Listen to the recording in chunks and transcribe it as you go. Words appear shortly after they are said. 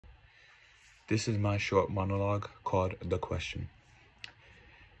This is my short monologue called The Question.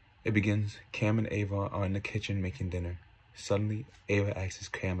 It begins, Cam and Ava are in the kitchen making dinner. Suddenly, Ava asks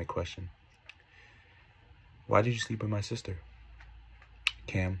Cam a question. Why did you sleep with my sister?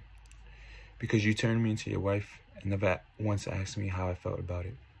 Cam, because you turned me into your wife and never once asked me how I felt about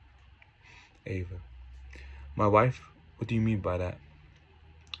it. Ava, my wife? What do you mean by that?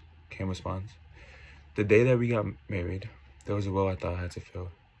 Cam responds, the day that we got married, there was a role I thought I had to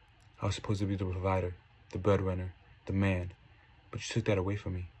fill. I was supposed to be the provider, the breadwinner, the man, but you took that away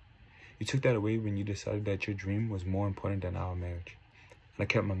from me. You took that away when you decided that your dream was more important than our marriage. And I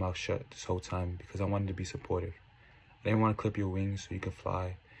kept my mouth shut this whole time because I wanted to be supportive. I didn't want to clip your wings so you could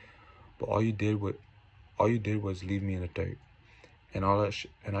fly, but all you did was leave me in the dirt. And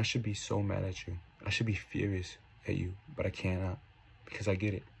I should be so mad at you. I should be furious at you, but I cannot because I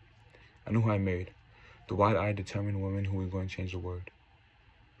get it. I knew who I married, the wide-eyed, determined woman who was going to change the world.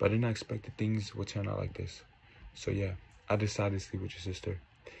 But I did not expect that things would turn out like this. So yeah, I decided to sleep with your sister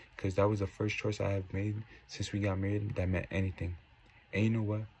because that was the first choice I have made since we got married that meant anything. And you know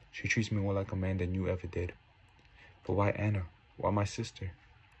what? She treats me more like a man than you ever did. But why Anna? Why my sister?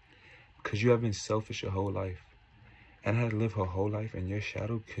 Because you have been selfish your whole life. Anna had to live her whole life in your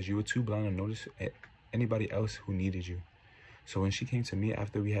shadow because you were too blind to notice anybody else who needed you. So when she came to me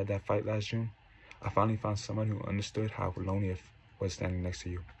after we had that fight last June, I finally found someone who understood how lonely it was standing next to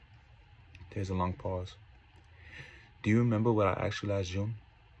you. There's a long pause. Do you remember what I asked you last June?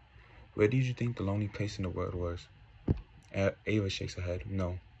 Where did you think the lonely place in the world was? Ava shakes her head.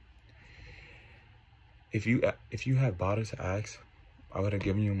 No. If you had bothered to ask, I would have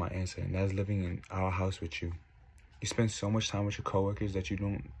given you my answer, and that's living in our house with you. You spend so much time with your coworkers that you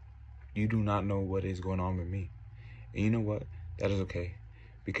do not know what is going on with me. And you know what? That is okay,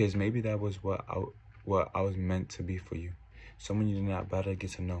 because maybe that was what I was meant to be for you. Someone you did not better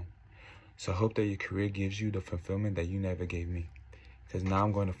get to know. So I hope that your career gives you the fulfillment that you never gave me, because now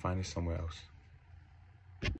I'm going to find it somewhere else.